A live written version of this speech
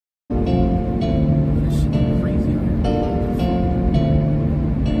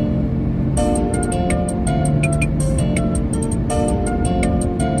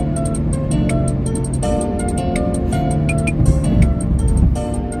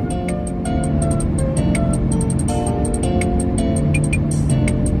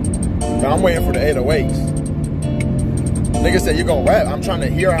I'm waiting for the 808s. Nigga said you gonna rap. I'm trying to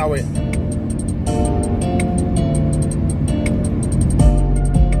hear how it.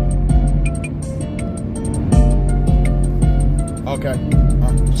 Okay.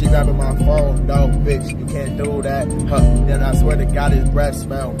 She grabbing my phone, no, bitch, you can't do that. Then I swear to God, his breath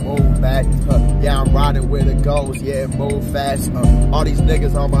smell, move back. Yeah, I'm riding with the ghost, yeah, move fast. All these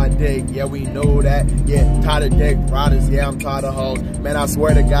niggas on my dick, yeah, we know that. Yeah, tired of dick riders, yeah, I'm tired of hoes. Man, I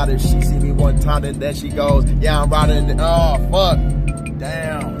swear to God, if she see me one time, and then she goes, yeah, I'm riding, oh, fuck.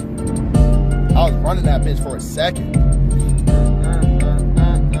 Damn. I was running that bitch for a second.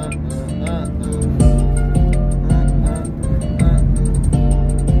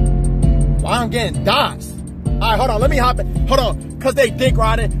 I'm getting doxxed. Alright, hold on, let me hop in. Hold on, cause they dick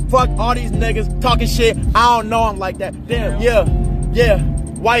riding. Fuck all these niggas talking shit. I don't know them like that. Damn, yeah.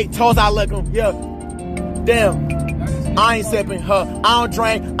 White toes, I lick them, yeah. Damn, I ain't sipping, I don't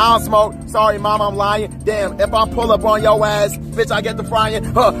drink, I don't smoke. Sorry, mom, I'm lying. Damn, if I pull up on your ass, bitch, I get the frying.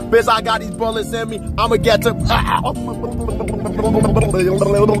 Bitch, I got these bullets in me. I'ma get to.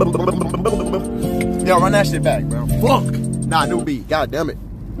 Yo, run that shit back, bro. Fuck. Nah, new beat. God damn it.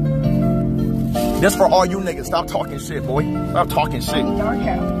 This for all you niggas. Stop talking shit, boy. Stop talking shit.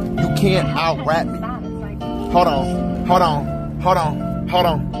 You can't out-rap me. Hold on.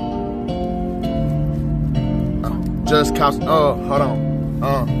 Just cops. Hold on.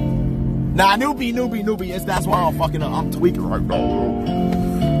 Nah, newbie. That's why I'm fucking up. I'm tweaking right now.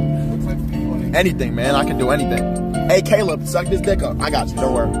 Anything, man. I can do anything. Hey, Caleb, suck this dick up. I got you.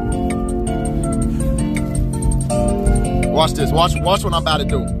 Don't worry. Watch this. Watch what I'm about to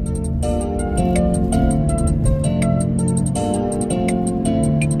do.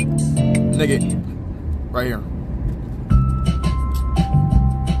 Nigga, right here.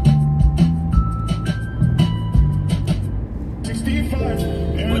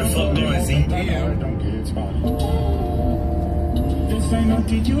 What the fuck going, Z? Don't get spotted. This ain't no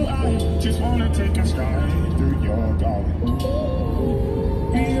DUI. Just wanna take a stride through your garden.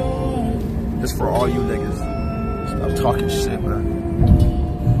 This for all you niggas. Stop talking shit, man.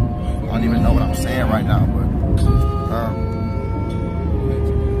 I don't even know what I'm saying right now, but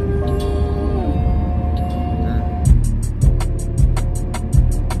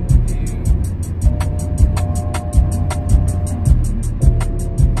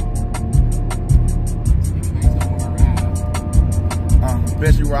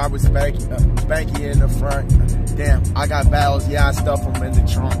bitch, you ride with Spanky in the front. Damn, I got battles, yeah, I stuff them in the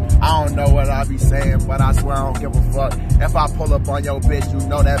trunk. I don't know what I be saying, but I swear I don't give a fuck. If I pull up on your bitch, you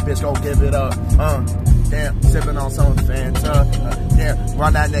know that bitch gon' give it up. Damn, sipping on some Fanta. Damn,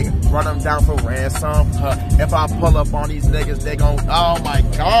 run that nigga, run them down for ransom. If I pull up on these niggas, they gon', oh my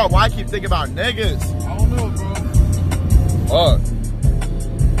God, why I keep thinking about niggas? I don't know, bro.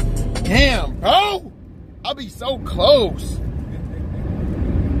 Fuck. Damn, bro. I'll be so close.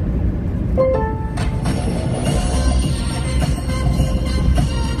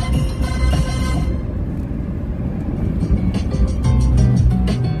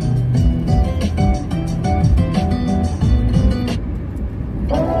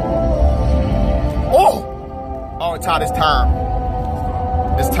 Oh, Todd, it's time.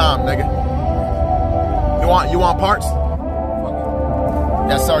 It's time, nigga. You want parts?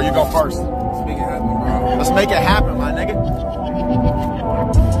 Yes, sir. You go first. Let's make it happen, bro. Let's make it happen, my nigga.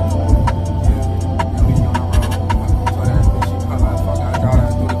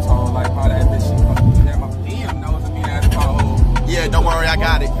 Yeah, don't worry, I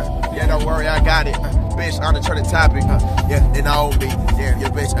got it. Yeah, don't worry, I got it. Bitch, on the trending topic. Yeah, they know me. Yeah, your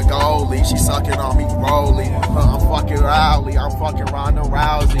bitch a goalie. She sucking on me, rolling. I'm fucking Rowley. I'm fucking Ronda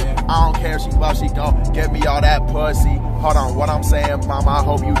Rousey. I don't care if she love, she gon' give me all that pussy. Hold on, what I'm saying, mama, I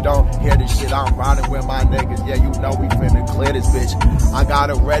hope you don't hear this shit. I'm riding with my niggas. Yeah, you know we finna clear this bitch. I got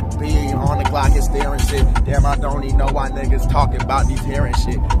a red beam on the clock and staring shit. Damn, I don't even know why niggas talking about these hearing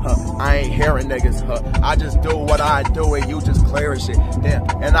shit. I ain't hearing niggas. I just do what I do and you just clearing shit. Damn,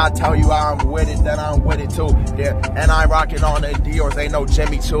 and I tell you I'm with it, then I'm with it too. Yeah, and I rocking on the Dior's, ain't no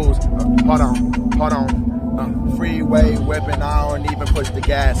Jimmy Choo's. Hold on. Freeway whipping, I don't even push the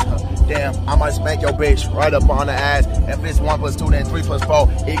gas. Damn, I might smack your bitch right up on the ass. If it's 1 + 2, then 3 +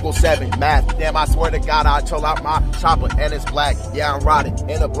 4 = 7. Math. Damn, I swear to God, I chill out my chopper and it's black. Yeah, I'm riding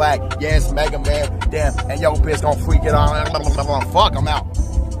in the black. Yeah, it's Mega Man. Damn, and your bitch gon' freak it on. Fuck, I'm out.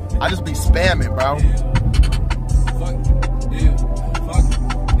 I just be spamming, bro.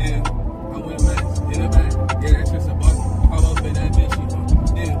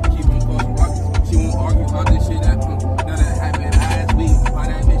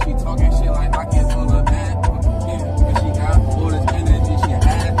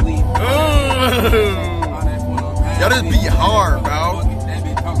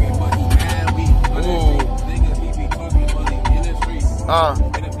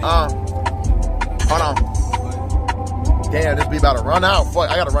 Hold on. Damn, this beat about to run out. Fuck,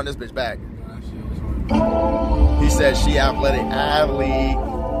 I gotta run this bitch back. He said she athletic athlete.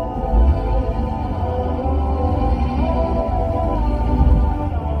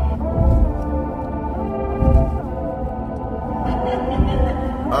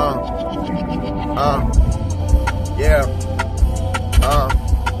 Yeah.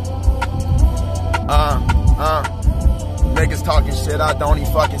 Niggas talking shit, I don't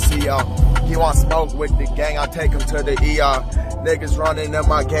even fucking see y'all. He want smoke with the gang, I take him to the ER. Niggas running in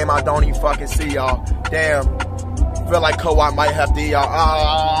my game, I don't even fucking see y'all. Damn, feel like Kawhi might have D y'all.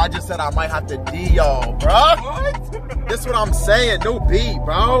 I just said I might have to D y'all, bro. What? This what I'm saying, new beat,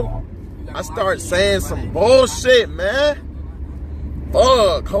 bro. I start saying some bullshit, man.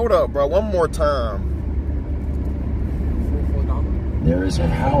 Fuck, hold up, bro, one more time. There is a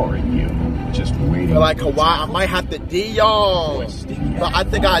power in you, just waiting. Feel like Kawhi, I might have to D y'all. But I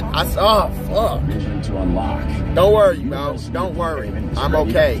think oh, fuck. Vision to unlock. Don't worry, bro. Don't worry. I'm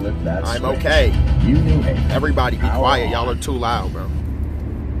okay. I'm okay. You knew it. Everybody be quiet. Y'all are too loud, bro.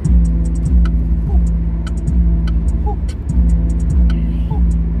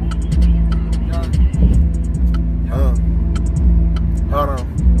 Hold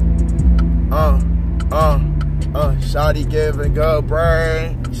on. Shawty giving good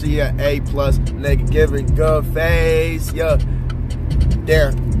brain. She a A+, nigga giving good face. Yeah.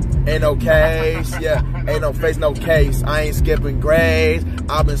 There. Ain't no case. Yeah. Ain't no face, no case. I ain't skipping grades.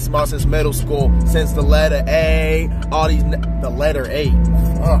 I've been smart since middle school. Since the letter A. All these, the letter A.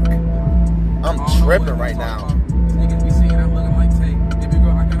 Fuck. I'm tripping right now.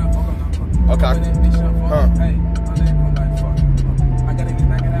 Okay. Huh.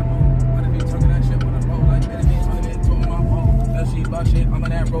 Shit, I'm on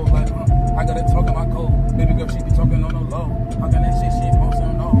that road like, I gotta talk on my code. Baby girl, she be talking on the low. I got that shit, she wants to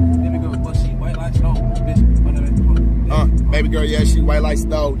know. Baby girl, but she white like snow. Bitch, baby girl, yeah, she white like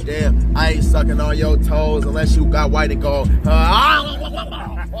snow. Damn, I ain't sucking on your toes unless you got white and gold. Fucked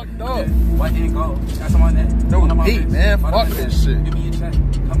up. White and gold. That's on that. No heat, man. Fuck this shit. Give me a check.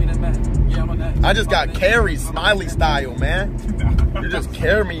 Come me the back. Yeah, I'm on that. I just got carried Smiley style, man. You just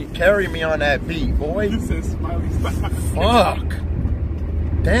carry me on that beat, boy. You said Smiley style. Fuck.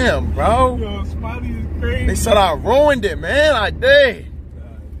 Damn, bro. Yo, Smiley is crazy. They said I ruined it, man. I did.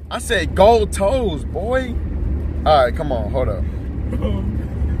 I said gold toes, boy. All right, come on, hold up.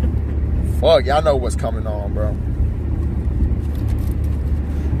 Fuck, y'all know what's coming on, bro.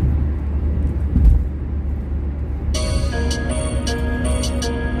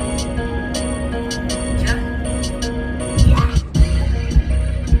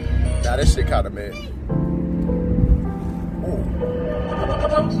 Nah, this shit kind of mid.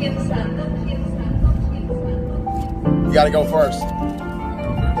 You gotta go first.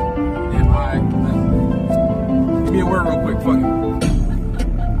 Damn, alright. Give me a word real quick, fuck it.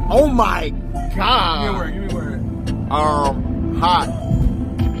 Oh my god. Give me a word. Hot.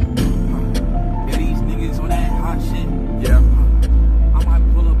 Yeah, these niggas on that hot shit. Yeah. I might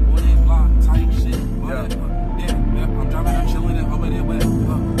pull up on that block type shit. Yeah. Yeah, I'm driving, I'm chilling it over there wet.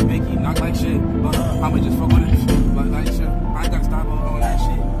 Make you knock like shit. I'ma just fuck on it. Like shit. I ain't gotta stop on that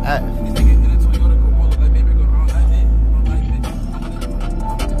shit. These niggas in a Toyota Corolla, like baby girl, I don't like it.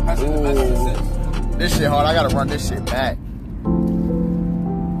 Ooh. This shit hard. I gotta run this shit back.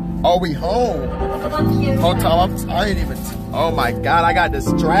 Oh, we home. Whole time I ain't even. Oh my god, I got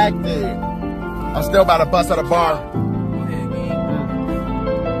distracted. I'm still about to bust out a bar.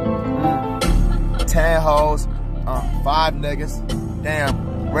 10 hoes, 5 niggas.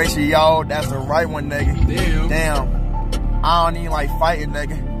 Damn, ratio, that's the right one, nigga. Damn. I don't even like fighting,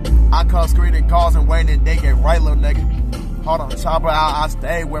 nigga. I come screaming calls and waiting, they get right, little nigga. Hold on, chopper out, I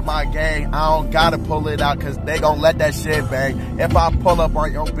stay with my gang. I don't gotta pull it out, cause they gon' let that shit bang. If I pull up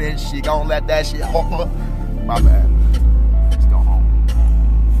on your bitch, she gon' let that shit My bad. Let's go home.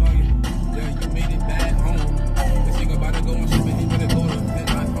 Fuck it. Yeah, you made it back home. This nigga about to go on shit, but he better go to hit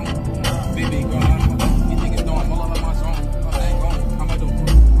my phone. Baby girl, these niggas know I'm all over my zone. I'm that gone. I'ma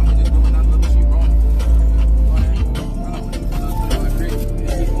just do it, I love she wrong. I don't want you to love crazy.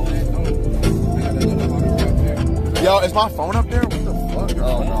 I gotta go to the water. Yo, is my phone up there? What the fuck?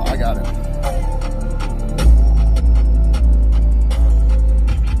 Oh no, I got it.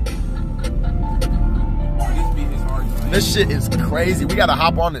 This beat is hard. This shit is crazy. We gotta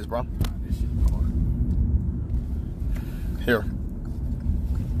hop on this, bro. This shit hard. Here.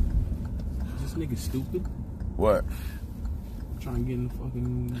 Is this nigga stupid? What? Trying to get in the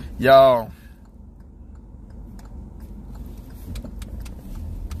fucking. Yo.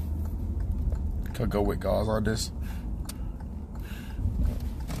 Could go with gauze on this.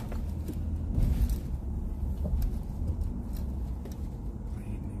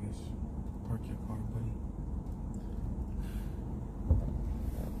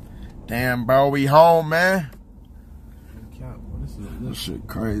 Damn, bro, we home, man. This shit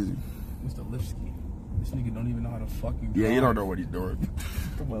crazy. It's the lift ski. This nigga don't even know how to fucking drive. Yeah, you don't know what he's doing.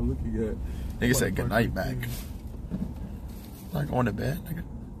 What am I looking at? Nigga said goodnight back. Like going to bed, nigga.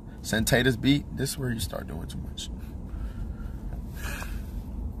 Send Tatus beat. This is where you start doing too much.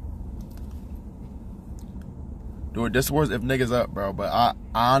 Dude, this was if niggas up, bro. But I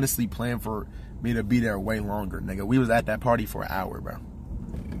honestly planned for me to be there way longer, nigga. We was at that party for an hour, bro.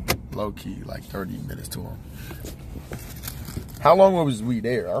 Low key, like 30 minutes too long. How long was we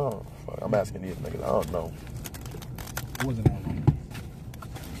there? I don't know. Fuck, I'm asking these niggas. I don't know. It wasn't that long.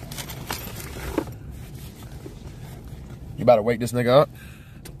 You about to wake this nigga up?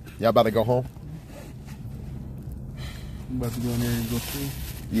 Y'all about to go home? I'm about to go in there and go through.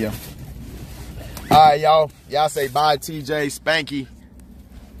 Yeah. Alright, y'all. Y'all say bye, TJ, Spanky.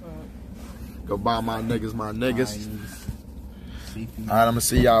 Go buy my niggas, my niggas. Alright, I'm gonna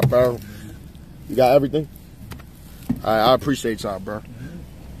see y'all, bro. You got everything? Alright, I appreciate y'all, bro.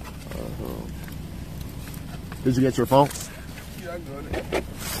 Did you get your phone? Yeah, I got it.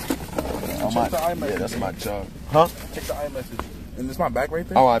 Oh, Check the iMessage. Yeah, that's my job. Huh? Check the iMessage. And it's my back right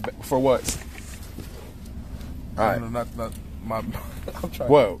there? Oh, for what? Alright. No, not my... I'm trying.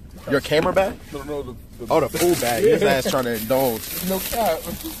 Whoa. Your camera bag? No, the full bag. His ass trying to indulge. No cap.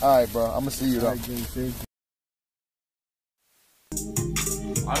 Alright, bro. I'm gonna see you though.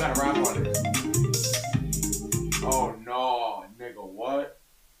 I gotta rap on it. Oh no, nigga, what?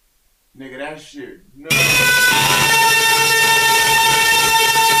 Nigga, that shit. No.